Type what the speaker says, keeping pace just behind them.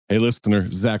Hey, listener,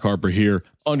 Zach Harper here.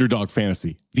 Underdog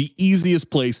Fantasy, the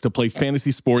easiest place to play fantasy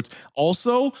sports.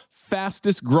 Also,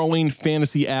 fastest growing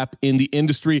fantasy app in the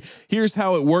industry. Here's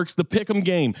how it works. The Pick'em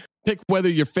game. Pick whether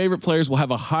your favorite players will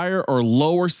have a higher or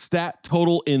lower stat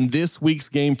total in this week's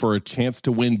game for a chance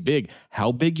to win big.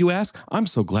 How big, you ask? I'm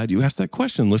so glad you asked that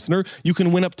question, listener. You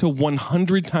can win up to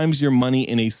 100 times your money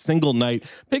in a single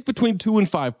night. Pick between 2 and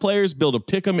 5 players, build a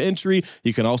Pick'em entry.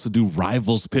 You can also do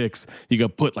rivals picks. You can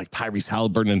put like Tyrese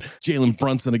Halliburton and Jalen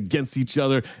Brunson against each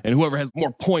other, and whoever has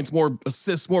more points, more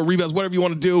assists, more rebounds, whatever you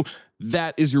want to do,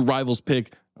 that is your rivals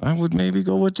pick. I would maybe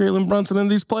go with Jalen Brunson in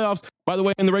these playoffs. By the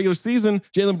way, in the regular season,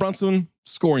 Jalen Brunson,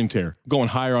 scoring tear, going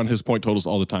higher on his point totals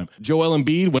all the time. Joel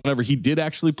Embiid, whenever he did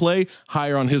actually play,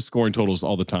 higher on his scoring totals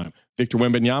all the time. Victor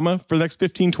Wembanyama, for the next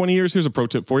 15, 20 years, here's a pro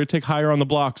tip for you. Take higher on the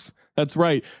blocks. That's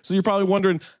right. So you're probably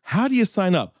wondering, how do you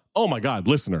sign up? Oh my God,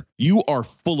 listener, you are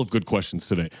full of good questions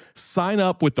today. Sign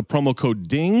up with the promo code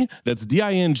DING, that's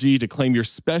D-I-N-G, to claim your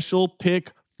special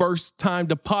pick first time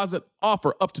deposit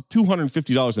offer up to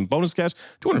 $250 in bonus cash.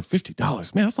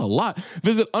 $250, man, that's a lot.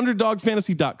 Visit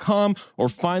underdogfantasy.com or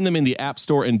find them in the App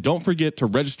Store. And don't forget to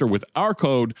register with our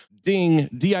code DING,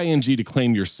 D-I-N-G, to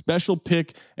claim your special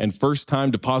pick and first time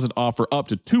deposit offer up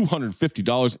to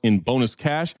 $250 in bonus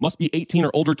cash. Must be 18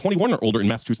 or older, 21 or older in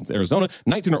Massachusetts, Arizona,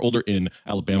 19 or older in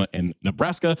Alabama and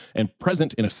Nebraska, and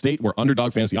present in a state where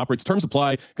Underdog Fantasy operates. Terms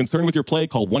apply. Concerned with your play,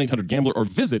 call 1-800-GAMBLER or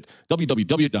visit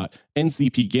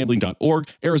www.ncpgambling.org.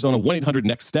 Arizona,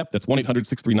 1-800-NEXT-STEP. That's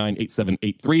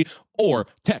 1-800-639-8783. Or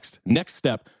text NEXT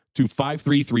STEP to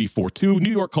 53342.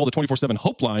 New York, call the 24/7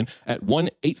 Hope line at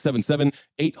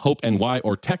 1-877-8-HOPE-NY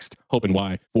or text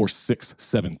HOPE-NY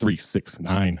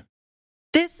 467-369.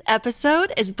 This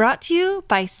episode is brought to you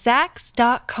by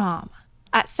Sax.com.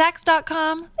 At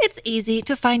Sax.com, it's easy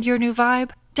to find your new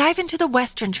vibe. Dive into the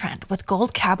Western trend with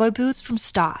gold cowboy boots from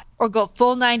Stott, or go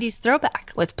full 90s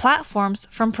throwback with platforms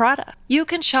from Prada. You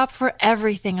can shop for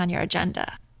everything on your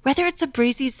agenda, whether it's a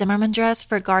breezy Zimmermann dress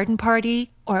for a garden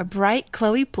party or a bright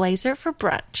Chloe blazer for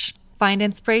brunch. Find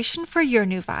inspiration for your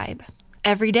new vibe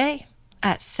every day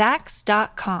at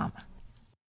Sax.com.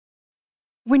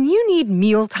 When you need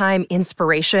mealtime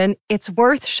inspiration, it's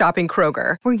worth shopping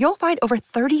Kroger, where you'll find over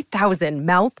 30,000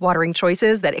 mouth-watering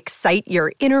choices that excite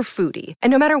your inner foodie. And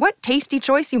no matter what tasty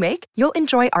choice you make, you'll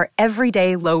enjoy our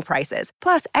everyday low prices,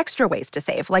 plus extra ways to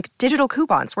save, like digital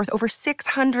coupons worth over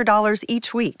 $600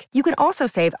 each week. You can also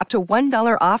save up to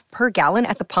 $1 off per gallon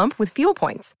at the pump with fuel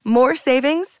points. More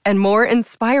savings and more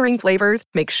inspiring flavors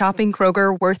make shopping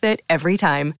Kroger worth it every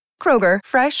time. Kroger,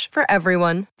 fresh for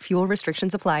everyone. Fuel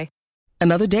restrictions apply.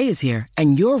 Another day is here,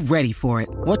 and you're ready for it.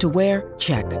 What to wear?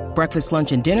 Check. Breakfast,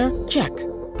 lunch, and dinner? Check.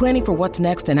 Planning for what's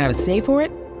next and how to save for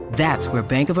it? That's where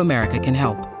Bank of America can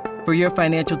help. For your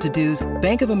financial to-dos,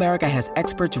 Bank of America has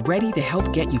experts ready to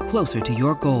help get you closer to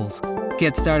your goals.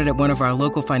 Get started at one of our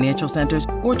local financial centers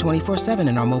or 24/7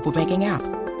 in our mobile banking app.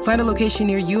 Find a location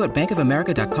near you at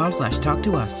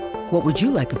bankofamerica.com/talktous. What would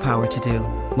you like the power to do?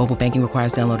 Mobile banking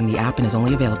requires downloading the app and is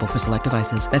only available for select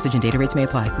devices. Message and data rates may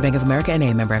apply. Bank of America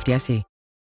N.A., member FDIC.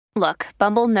 Look,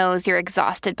 Bumble knows you're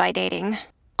exhausted by dating.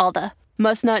 All the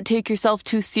must not take yourself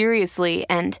too seriously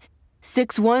and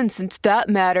 6'1" since that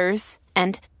matters.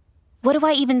 And what do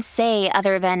I even say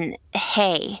other than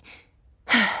hey?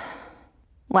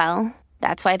 Well,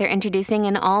 that's why they're introducing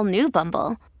an all-new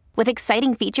Bumble with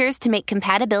exciting features to make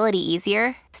compatibility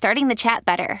easier, starting the chat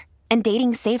better, and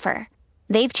dating safer.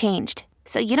 They've changed,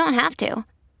 so you don't have to.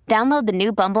 Download the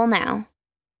new Bumble now.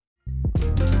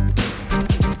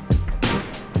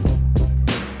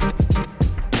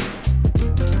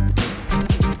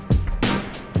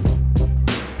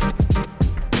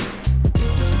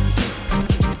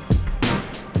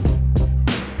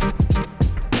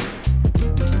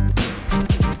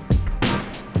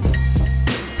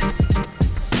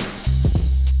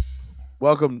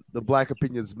 Welcome to Black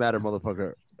Opinions Matter,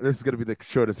 motherfucker. This is going to be the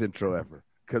shortest intro ever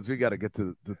because we got to get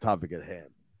to the topic at hand.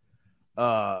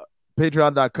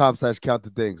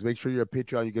 Patreon.com/countthethings. Make sure you're a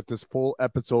Patreon. You get this full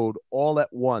episode all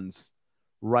at once,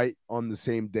 right on the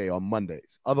same day on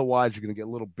Mondays. Otherwise, you're going to get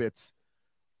little bits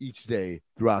each day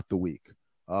throughout the week.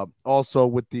 Also,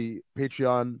 with the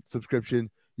Patreon subscription,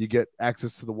 you get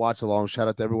access to the watch along. Shout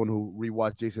out to everyone who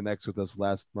rewatched Jason X with us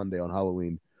last Monday on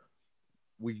Halloween.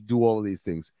 We do all of these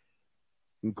things,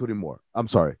 including more. I'm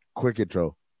sorry. Quick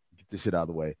intro. Get this shit out of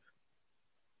the way.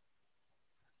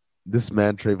 This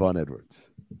man, Trayvon Edwards.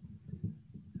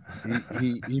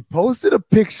 He posted a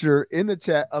picture in the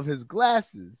chat of his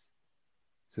glasses.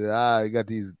 Said, I got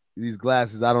these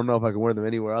glasses. I don't know if I can wear them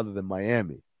anywhere other than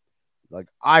Miami. Like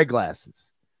eyeglasses.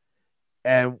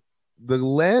 And the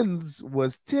lens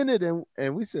was tinted,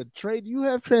 and we said, Trey, do you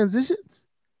have transitions?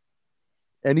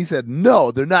 And he said,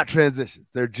 no, they're not transitions.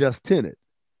 They're just tinted.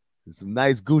 There's some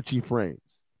nice Gucci frames.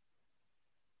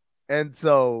 And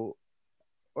so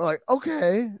we're like,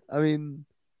 okay. I mean,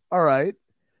 all right.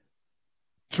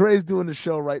 Trey's doing the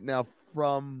show right now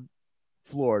from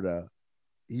Florida.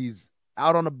 He's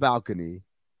out on a balcony.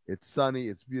 It's sunny.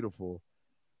 It's beautiful.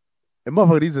 And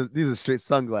motherfucker, these are straight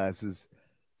sunglasses.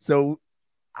 So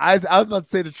I was about to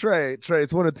say to Trey,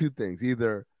 it's one of two things.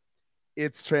 Either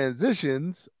it's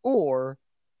transitions or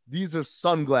these are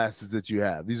sunglasses that you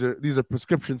have. These are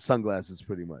prescription sunglasses,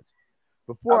 pretty much.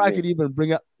 Before I could even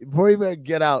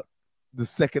get out the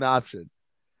second option,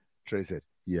 Trey said,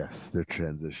 yes, they're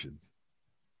transitions.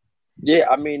 Yeah,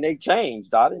 I mean, they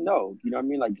changed. I didn't know. You know what I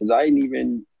mean? Like, because I didn't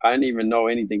even know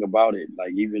anything about it.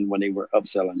 Like, even when they were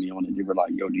upselling me on it, they were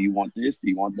like, yo, do you want this? Do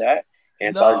you want that?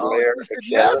 Anti-glare, etc.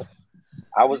 Yes.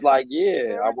 I was like,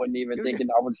 yeah. I wasn't even thinking.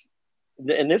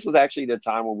 And this was actually the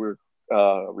time when we were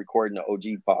recording the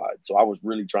OG pod. So I was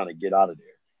really trying to get out of there.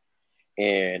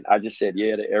 And I just said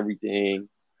yeah to everything.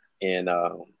 And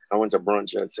I went to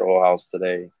brunch at Soho House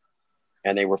today,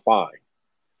 and they were fine.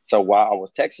 So while I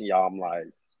was texting y'all, I'm like,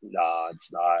 nah,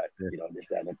 it's not, this,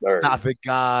 that, and the third. Stop it,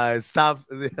 guys. Stop.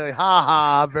 Ha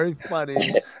ha. Very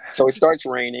funny. So it starts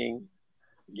raining.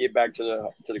 Get back to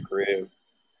the crib.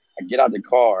 I get out the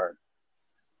car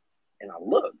and I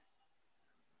look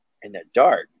in the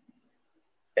dark.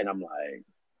 And I'm like,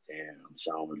 damn,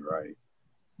 Sean was right.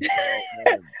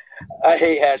 I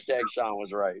hate hashtag Sean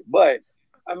was right. But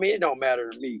I mean, it don't matter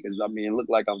to me because it looked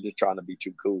like I'm just trying to be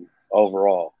too cool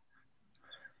overall.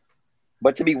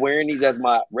 But to be wearing these as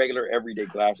my regular everyday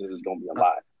glasses is going to be a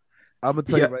lot. I'm going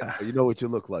to tell you right now, you know what you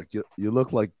look like. You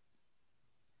look like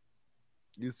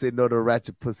you say no to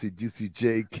ratchet pussy, Juicy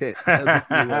J. Kent.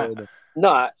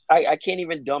 No, I can't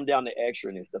even dumb down the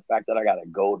extraness. The fact that I got a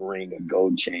gold ring, a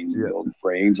gold chain, gold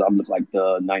frames. I look like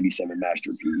the 97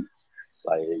 Master P.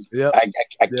 Like,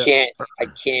 I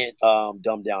can't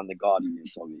dumb down the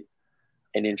gaudiness of it.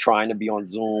 And then trying to be on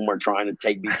Zoom or trying to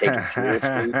be taken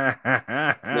seriously,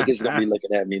 niggas gonna be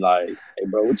looking at me like, hey,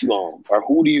 bro, what you on? Or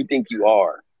who do you think you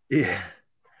are? Yeah.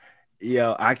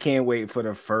 Yo, I can't wait for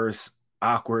the first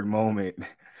awkward moment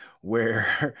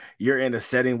where you're in a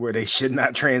setting where they should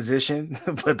not transition,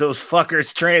 but those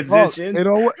fuckers transition. It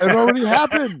already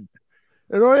happened.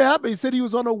 It already happened. He said he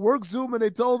was on a work Zoom and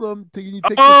they told him, can you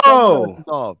take your sunglasses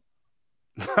off?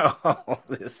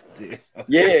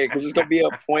 Yeah, because it's gonna be a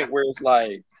point where it's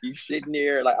like he's sitting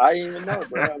there, like I didn't even know,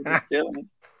 bro. I'm just chilling,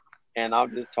 and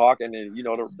I'm just talking, and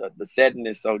the setting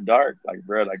is so dark, like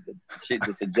bro, like the shit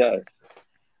just adjusts,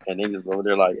 and they just over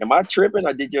there like, am I tripping?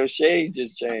 Or did your shades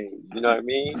just change? You know what I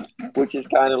mean? Which is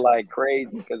kind of like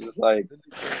crazy because it's like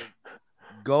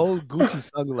gold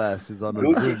Gucci sunglasses on the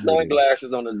Gucci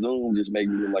sunglasses on the Zoom just make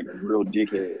me look like a real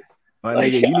dickhead. My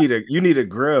nigga, you need a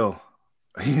grill.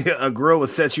 A grill would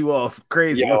set you off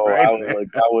crazy. Yo, right?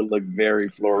 I would look very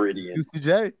Floridian.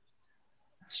 UCJ?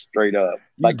 Straight up.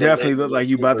 You definitely look like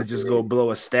you about to just go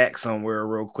blow a stack somewhere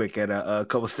real quick at a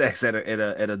couple stacks at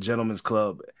a gentleman's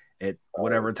club at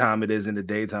whatever time it is in the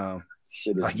daytime.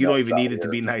 Like you don't even need it to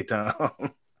be nighttime.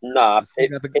 Nah,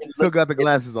 still got the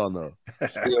glasses on though.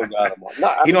 Still got them on.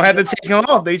 Nah, you don't have to take them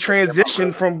off. They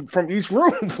transition from each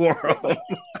room for them.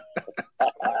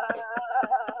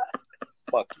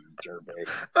 Fuck you,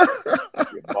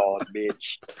 Jermaine. You bald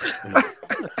bitch.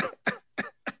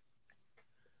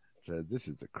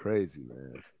 Transitions are crazy,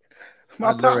 man.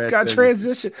 My pop got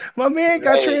transition. My man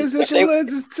got transition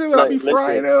lenses too. I'll be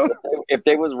frying them. If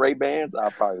they was Ray-Bans, I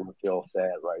probably would feel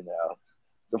sad right now.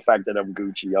 The fact that I'm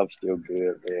Gucci, I'm still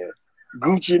good, man.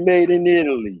 Gucci made in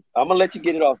Italy. I'm gonna let you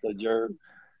get it off the Jerb,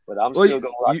 but I'm still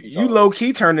gonna rock these. You low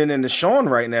key turning into Sean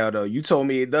right now, though. You told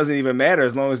me it doesn't even matter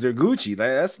as long as they're Gucci.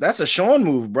 That's a Sean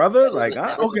move, brother. Like,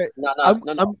 okay,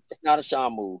 no, it's not a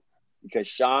Sean move because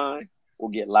Sean will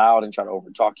get loud and try to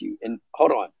overtalk you. And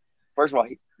hold on, first of all,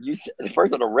 you said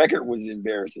first of the record was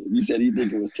embarrassing. You said you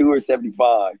think it was 2 or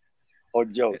 75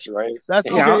 on jokes, right? That's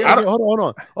okay.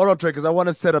 Hold on, Trey, because I want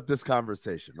to set up this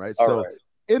conversation, right? All right.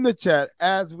 In the chat,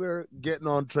 as we're getting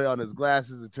on Trey on his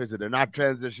glasses, and Trey said they're not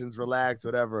transitions, relax,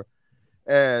 whatever.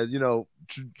 And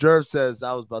Jerv says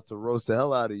I was about to roast the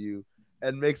hell out of you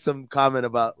and make some comment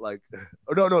about like,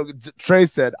 oh, no. Trey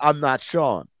said I'm not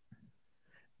Sean,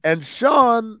 and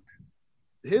Sean,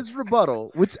 his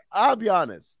rebuttal, which I'll be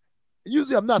honest,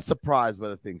 usually I'm not surprised by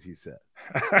the things he said.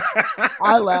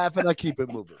 I laugh and I keep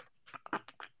it moving.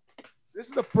 This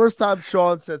is the first time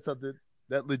Sean said something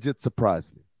that legit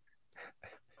surprised me.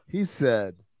 He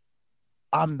said,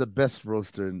 I'm the best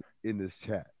roaster in this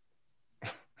chat.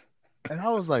 And I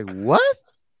was like, what?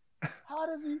 How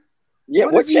does he? Yeah,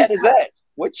 what chat is that?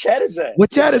 What chat is that?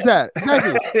 What chat is that?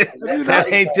 Exactly.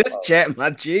 That ain't this chat,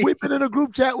 my G. We've been in a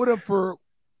group chat with him for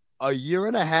a year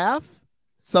and a half,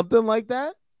 something like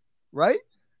that, right?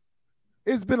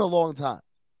 It's been a long time.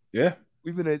 Yeah.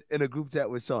 We've been in a group chat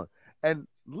with Sean. And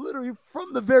literally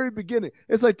from the very beginning,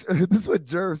 it's like, this is what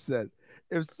Jerv said.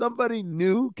 If somebody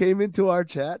new came into our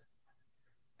chat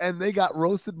and they got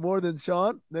roasted more than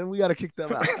Sean, then we got to kick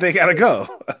them out. They got to go.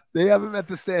 They haven't met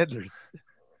the standards.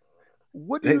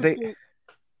 What do you think?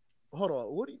 Hold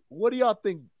on. What do y'all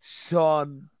think,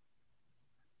 Sean?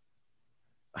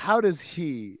 How does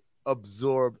he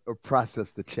absorb or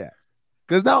process the chat?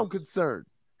 Because now I'm concerned.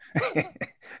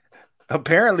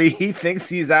 Apparently, he thinks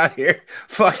he's out here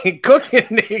fucking cooking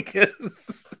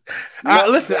niggas.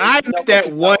 Listen, I admit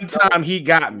that one time he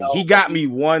got me. He got me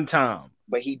one time.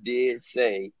 But he did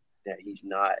say that he's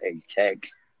not a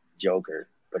text joker,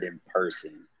 but in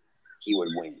person, he would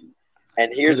win.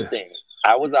 And here's the thing.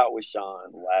 I was out with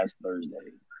Sean last Thursday,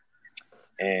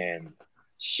 and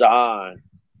Sean,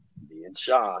 being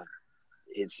Sean,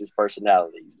 it's his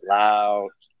personality. Loud,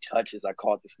 touches. I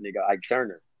called this nigga Ike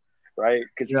Turner, right?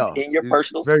 Because he's in your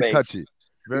personal space. Touchy.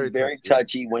 He's very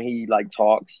touchy when he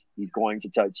talks. He's going to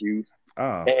touch you.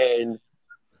 Oh. And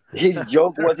his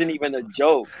joke wasn't even a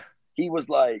joke. He was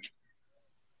like,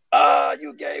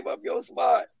 you gave up your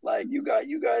spot. Like you got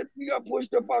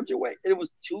pushed up out your way. And it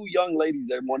was two young ladies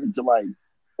that wanted to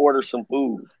order some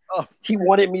food. Oh. He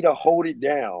wanted me to hold it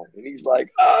down. And he's like,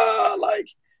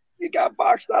 you got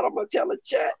boxed out. I'm gonna tell a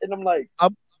chat. And I'm like,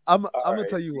 I'm gonna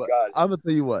tell you what. I'm gonna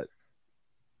tell you what.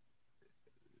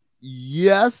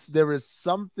 Yes, there is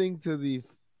something to the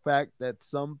fact that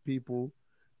some people,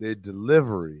 their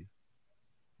delivery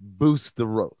boosts the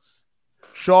roast.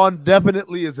 Sean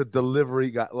definitely is a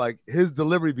delivery guy. Like his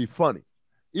delivery be funny.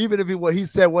 Even if what he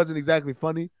said wasn't exactly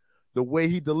funny, the way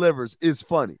he delivers is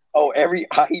funny. Oh,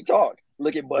 how he talk.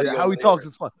 Look at Buddy. Yeah, how he talks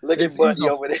is fun. Look at Buddy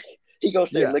over there. He gonna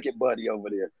say, "Look at Buddy over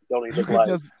there." Don't even look like.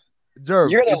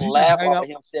 Jerv, you're gonna laugh off of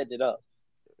him setting it up.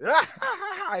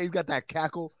 He's got that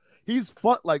cackle. He's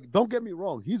fun. Like, don't get me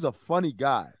wrong. He's a funny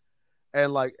guy,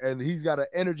 and he's got an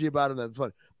energy about him that's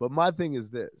funny. But my thing is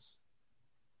this: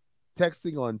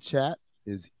 texting on chat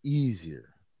is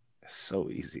easier. So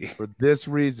easy. For this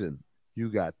reason, you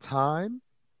got time.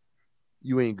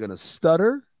 You ain't gonna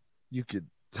stutter. You could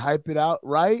type it out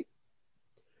right.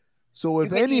 So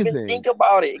if anything, even think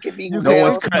about it. It could be no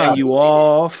one's cutting you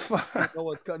off. No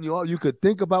one's cutting you off. You could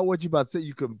think about what you about to say.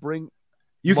 You can bring.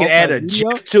 You can add a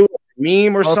GIF to it,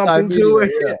 meme or something to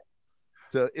it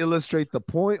to illustrate the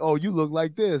point. Oh, you look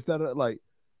like this. That like.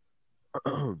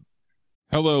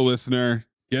 Hello, listener.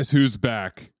 Guess who's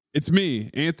back? It's me,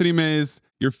 Anthony Mays,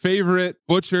 your favorite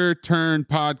butcher turned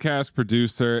podcast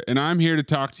producer, and I'm here to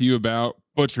talk to you about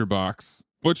ButcherBox.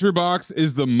 ButcherBox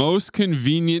is the most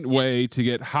convenient way to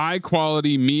get high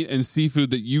quality meat and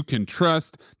seafood that you can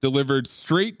trust delivered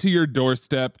straight to your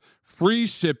doorstep, free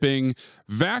shipping,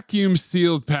 vacuum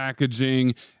sealed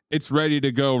packaging. It's ready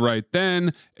to go right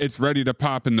then. It's ready to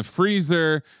pop in the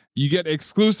freezer. You get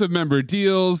exclusive member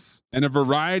deals and a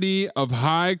variety of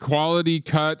high quality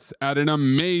cuts at an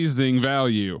amazing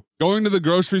value. Going to the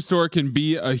grocery store can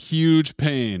be a huge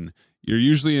pain. You're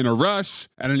usually in a rush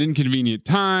at an inconvenient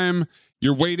time.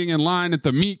 You're waiting in line at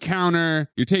the meat counter.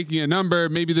 You're taking a number.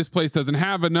 Maybe this place doesn't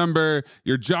have a number.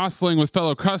 You're jostling with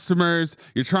fellow customers.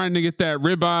 You're trying to get that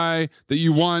ribeye that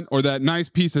you want or that nice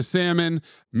piece of salmon.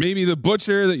 Maybe the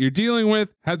butcher that you're dealing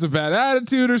with has a bad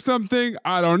attitude or something.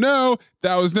 I don't know.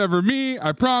 That was never me,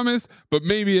 I promise. But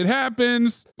maybe it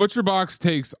happens. ButcherBox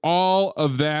takes all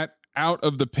of that out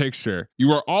of the picture.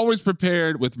 You are always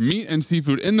prepared with meat and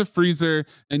seafood in the freezer,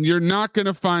 and you're not going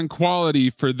to find quality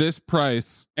for this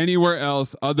price anywhere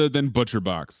else other than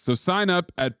ButcherBox. So sign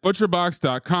up at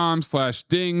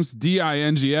butcherbox.com/dings,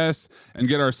 D-I-N-G-S, and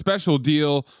get our special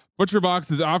deal.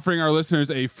 ButcherBox is offering our listeners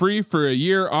a free for a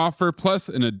year offer plus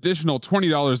an additional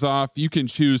 $20 off. You can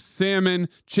choose salmon,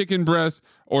 chicken breast,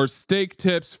 or steak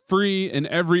tips free in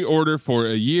every order for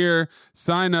a year.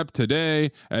 Sign up today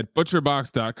at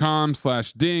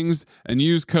butcherbox.com/dings and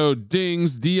use code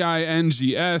DINGS,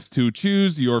 D-I-N-G-S, to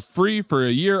choose your free for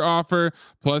a year offer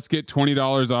plus get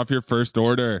 $20 off your first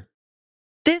order.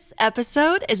 This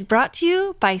episode is brought to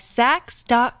you by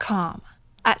Saks.com.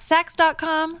 At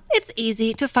Saks.com, it's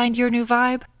easy to find your new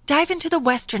vibe. Dive into the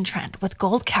Western trend with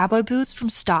gold cowboy boots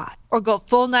from Stott, or go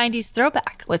full 90s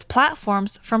throwback with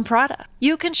platforms from Prada.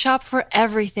 You can shop for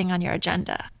everything on your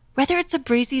agenda, whether it's a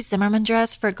breezy Zimmermann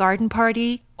dress for a garden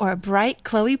party or a bright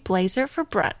Chloe blazer for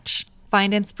brunch.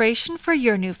 Find inspiration for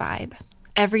your new vibe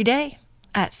every day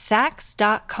at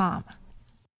Saks.com.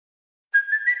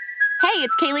 Hey,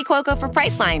 it's Kaylee Cuoco for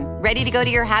Priceline. Ready to go to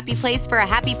your happy place for a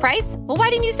happy price? Well, why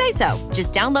didn't you say so?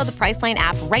 Just download the Priceline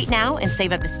app right now and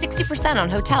save up to 60% on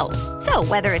hotels. So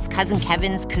whether it's Cousin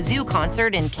Kevin's Kazoo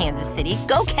Concert in Kansas City,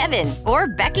 go Kevin, or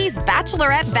Becky's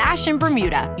Bachelorette Bash in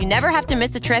Bermuda, you never have to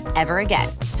miss a trip ever again.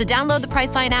 So download the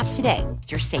Priceline app today.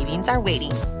 Your savings are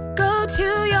waiting. Go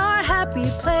to your happy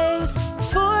place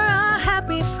for a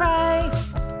happy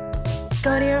price.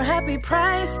 Go to your happy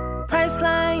price,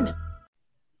 Priceline.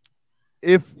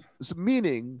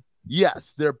 Meaning,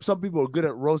 yes, there are some people who are good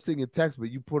at roasting in text, but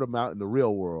you put them out in the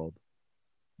real world,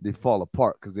 they fall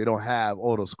apart because they don't have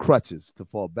all those crutches to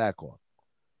fall back on.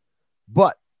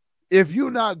 But if you're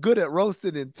not good at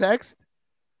roasting in text,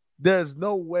 there's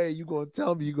no way you're going to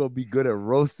tell me you're going to be good at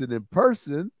roasting in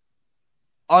person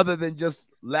other than just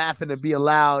laughing and being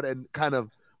loud and kind of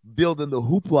building the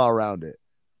hoopla around it.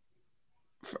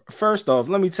 First off,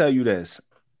 let me tell you this.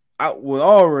 With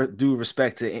all due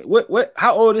respect to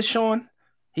how old is Sean?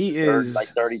 He is like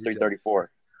 33,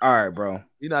 34. All right, bro.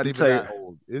 He's not even that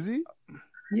old, is he?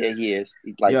 Yeah, he is.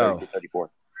 He's like 33, 34.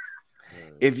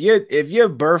 If your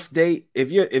birth date,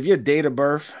 if your date of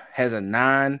birth has a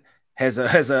 9, has a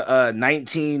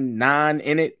 19-9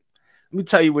 in it, let me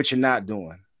tell you what you're not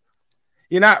doing.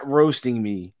 You're not roasting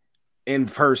me in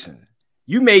person.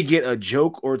 You may get a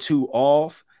joke or two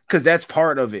off, because that's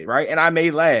part of it, right? And I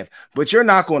may laugh, but you're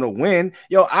not going to win.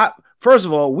 First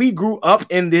of all, we grew up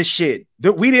in this shit.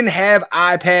 We didn't have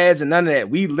iPads and none of that.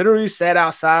 We literally sat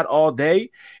outside all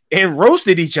day and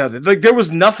roasted each other. Like, there was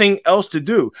nothing else to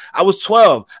do. I was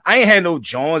 12. I ain't had no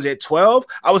Johns at 12.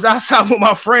 I was outside with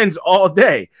my friends all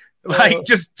day,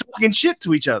 just talking shit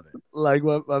to each other. Like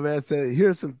what my man said,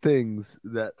 here's some things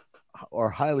that are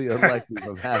highly unlikely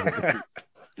from happening.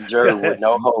 Jerry with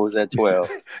no hoes at 12.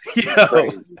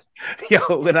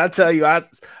 Yo, when I tell you, I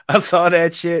saw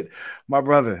that shit, my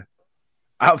brother.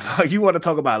 You want to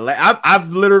talk about?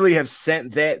 I've literally have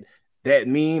sent that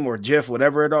meme or GIF,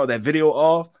 whatever it all, that video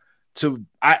off to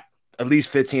at least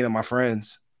 15 of my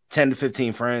friends, 10 to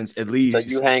 15 friends at least. So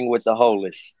you hang with the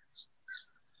holeless.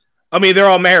 I mean, they're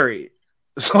all married,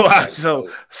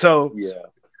 so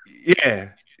yeah.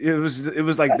 It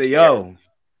was like the yo.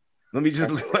 Let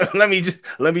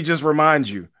me just remind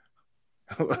you.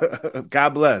 God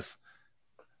bless.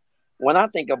 When I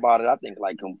think about it, I think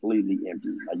like completely empty.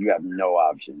 Like you have no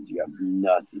options. You have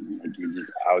nothing. Like you're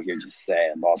just out here just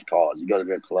sad, lost cause. You go to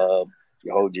the club,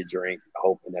 you hold your drink,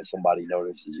 hoping that somebody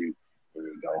notices you, and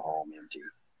you go home empty.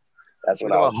 That's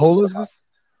what I was holelessness?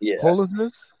 Yeah.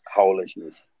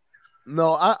 Holelessness?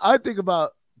 No, I think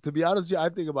about, to be honest with you, I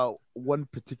think about one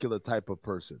particular type of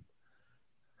person.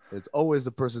 It's always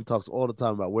the person talks all the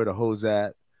time about where the hoes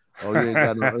at. Oh, you ain't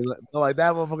got no. Like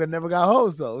that motherfucker never got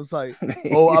hoes though. It's like,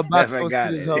 oh, I'm about to go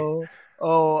see this hoe.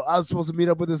 Oh, I was supposed to meet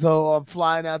up with this hoe. I'm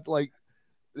flying out. Like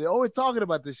they're always talking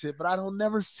about this shit, but I don't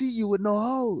never see you with no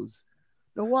hoes.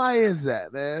 Now, why is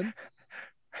that, man?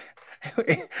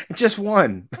 Just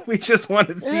one. We just want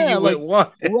to see you with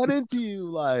one. Run into you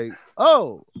like,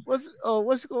 oh, what's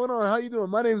going on? How you doing?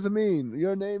 My name's Amin.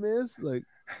 Your name is like.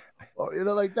 Oh,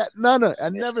 like that. No, I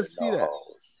never see that.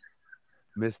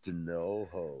 Mr. No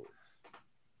Hoes.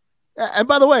 And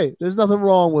by the way, there's nothing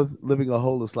wrong with living a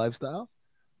holeless lifestyle.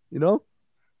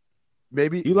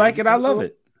 Maybe you like it. I love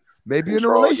it. Maybe in a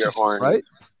relationship, right?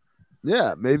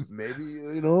 Yeah, maybe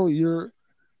you're.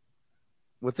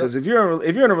 What's up? Because if you're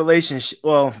in a relationship,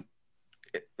 well,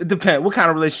 it depends. What kind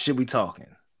of relationship we talking?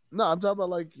 No, I'm talking about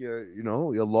like your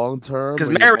long term. Because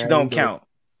married don't count.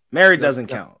 Married doesn't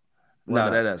count. No,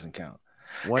 that doesn't count.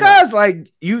 Because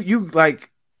like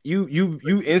you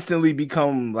instantly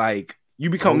become like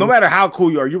no matter how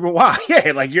cool you are,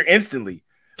 like you're instantly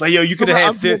like you could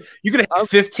have had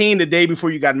 15 the day before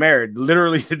you got married.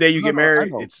 Literally the day you get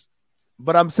married.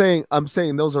 But I'm saying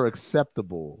those are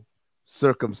acceptable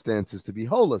circumstances to be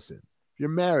holeless in. If you're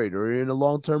married or you're in a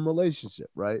long-term relationship,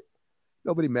 right?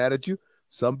 Nobody mad at you.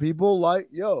 Some people like,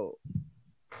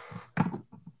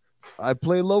 I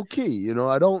play low key.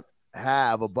 I don't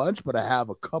have a bunch, but I have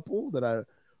a couple that I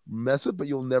mess with, but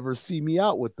you'll never see me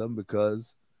out with them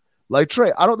because like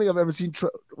Trey, I don't think I've ever seen Trey.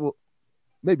 Well,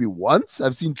 maybe once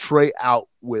I've seen Trey out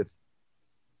with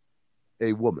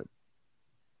a woman,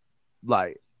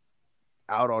 like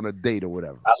out on a date or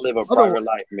whatever. I live a private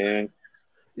life, man.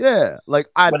 Yeah, like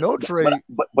I know Trey,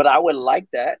 but I would like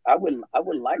that. I would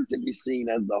like to be seen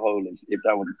as the holeless if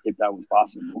that was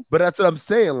possible. But that's what I'm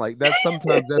saying. Like that's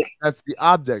sometimes that's the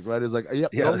object, right? It's like,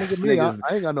 don't look at me. I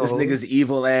ain't got no. This nigga's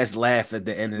evil ass laugh at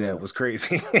the end of that was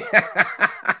crazy.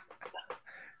 I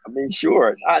mean,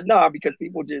 sure, because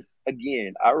people just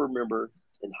I remember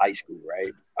in high school,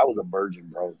 right? I was a virgin,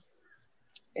 bro,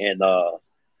 and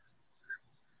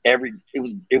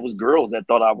it was girls that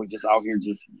thought I was just out here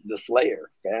just the slayer,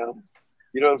 fam.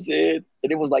 You know what I'm saying?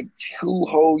 And it was like 2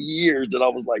 whole years that I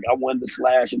was like, I wanted to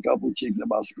slash a couple chicks at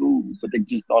my school, but they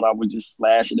just thought I was just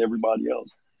slashing everybody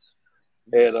else.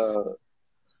 And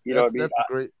you know what I mean? That's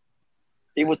great.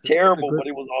 It was terrible, but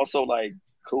it was also like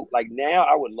cool. Like now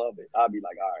I would love it. I'd be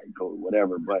like, all right, cool,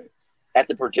 whatever. But at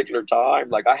the particular time,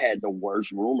 like I had the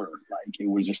worst rumor. Like it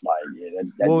was just like, yeah.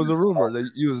 What was the rumor? That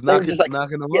you was knocking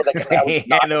them up? Yeah, like, I was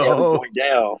knocking everything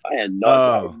down. I had nothing.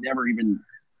 I would never even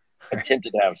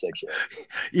attempted to have sex yet.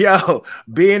 Yo,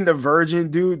 being the virgin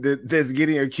dude that's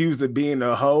getting accused of being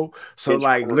a hoe. So it's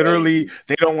like crazy. Literally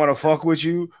they don't want to fuck with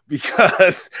you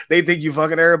because they think you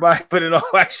fucking everybody, but in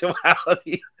all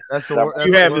actuality,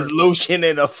 you have his lotion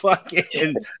and a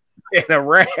fucking and a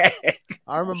rag.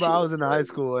 I remember I was in high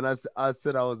school and I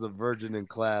said I was a virgin in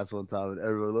class one time and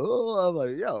everyone was like, oh, I'm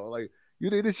like, yo, like you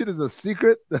think this shit is a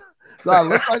secret? So I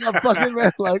look like a fucking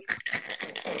man, like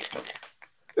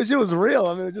this shit was real.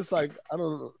 I mean, it's just like I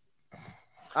don't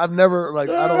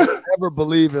ever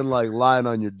believe in like lying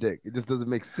on your dick. It just doesn't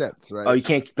make sense, right? Oh,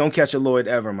 don't catch a Lloyd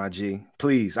ever, my G.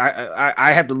 Please,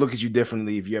 I have to look at you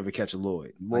differently if you ever catch a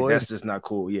Lloyd. Like, that's just not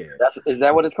cool. Yeah, is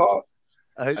that what it's called?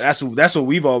 That's what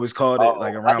we've always called it.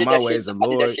 Like around my way as a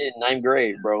Lloyd. I did that shit in 9th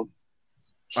grade, bro.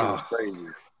 Shit was crazy.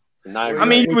 I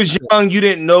mean, you was young, you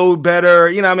didn't know better.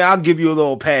 You know, I mean, I'll give you a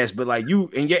little pass, but like you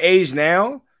in your age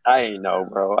now. I ain't know,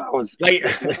 bro. I was like,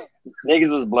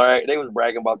 niggas was blurred. They was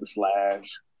bragging about the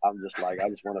slash. I'm just like, I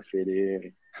just want to fit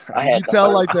in. I had you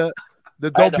tell like the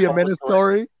Don't Be a Menace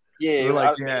story. Yeah, we're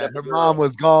like, yeah, her mom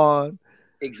was gone.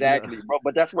 Exactly, bro.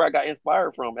 But that's where I got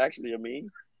inspired from. Actually, I mean,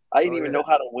 I didn't even know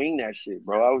how to wing that shit,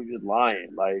 bro. I was just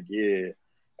lying. Like, yeah,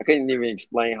 I couldn't even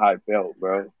explain how I felt,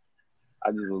 bro.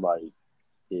 I just was like,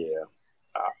 yeah,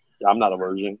 I'm not a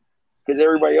virgin, because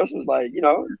everybody else was like, you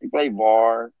know, they played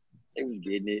VAR. They was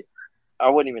getting it.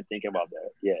 I wasn't even thinking about that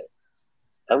yet.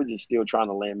 I was just still trying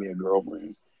to land me a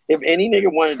girlfriend. If any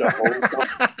nigga wanted to hold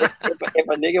something, if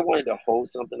a nigga wanted to hold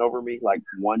something over me, like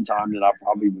one time that I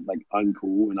probably was like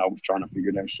uncool and I was trying to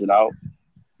figure that shit out,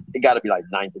 it got to be like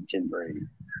 9th and 10th grade.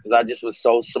 Because I just was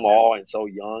so small and so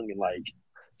young and like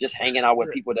just hanging out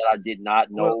with people that I did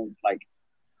not know. Like,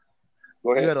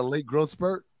 go ahead. You had a late growth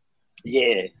spurt?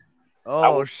 Yeah.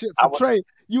 Oh, shit. So Trey,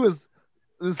 you was...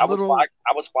 I was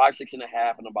 5'6" and a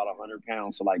half and about 100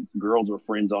 pounds. So like girls were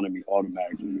friend zoning me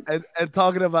automatically. And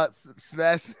talking about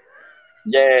smash.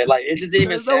 Yeah, like it just didn't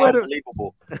even sound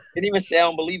believable. It didn't even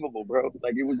sound believable, bro.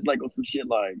 Like it was like on some shit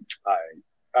like, all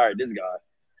right, this guy.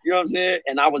 You know what I'm saying?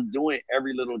 And I was doing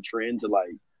every little trend to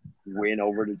like win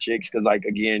over the chicks. Cause like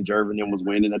again, Jervin was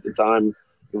winning at the time.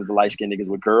 It was the light skinned niggas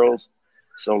with curls.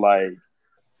 So like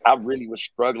I really was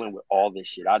struggling with all this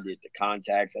shit. I did the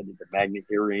contacts, I did the magnet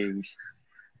earrings.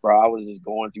 Bro, I was just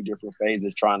going through different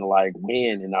phases trying to like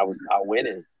win, and I was not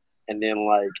winning. And then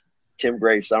like 10th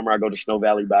grade summer, I go to Snow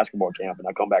Valley basketball camp, and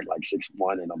I come back like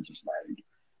 6'1", and I'm just like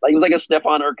it was like a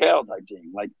Stephon Urkel type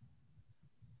thing. Like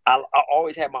I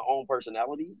always had my own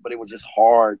personality, but it was just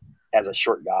hard as a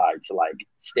short guy to like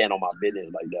stand on my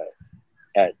business like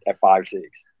that at 5'6".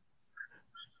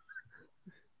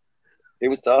 It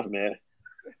was tough, man.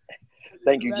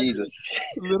 Thank you, Jesus.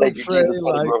 Thank you, Jesus,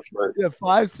 for the growth spurt. Yeah,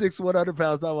 5'6", 100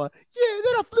 pounds. I'm like, yeah,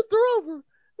 then I flipped her over.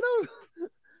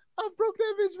 I broke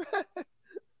that bitch back.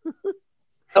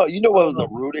 No, you know what was the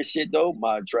rudest shit, though?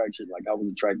 My attraction. Like, I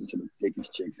was attracted to the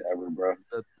thickest chicks ever, bro.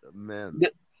 Man.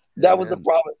 That was the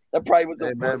problem. That probably was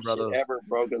the worst shit ever,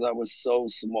 bro, because I was so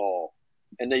small.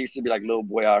 And they used to be like, little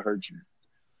boy, I hurt you.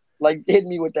 Like, hit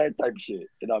me with that type of shit.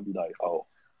 And I'll be like, oh,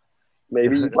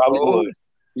 maybe you probably would.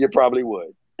 You probably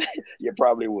would. You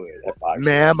probably would.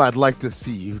 Ma'am, I'd like to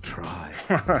see you try.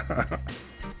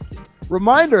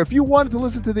 Reminder, if you wanted to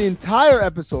listen to the entire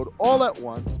episode all at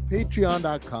once,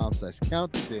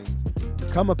 patreon.com/countthedings.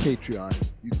 Become a Patreon.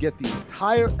 You get the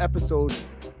entire episode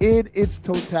in its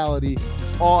totality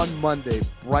on Monday,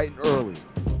 bright and early.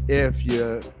 If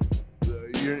you're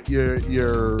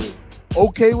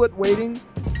okay with waiting,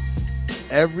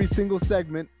 every single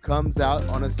segment comes out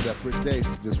on a separate day.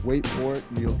 So just wait for it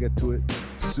and you'll get to it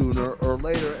sooner or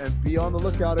later, and be on the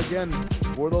lookout again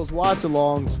for those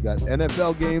watch-alongs. We got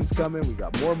NFL games coming. We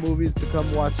got more movies to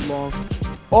come watch along.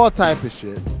 All type of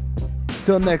shit.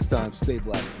 Till next time, stay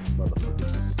black, motherfucker.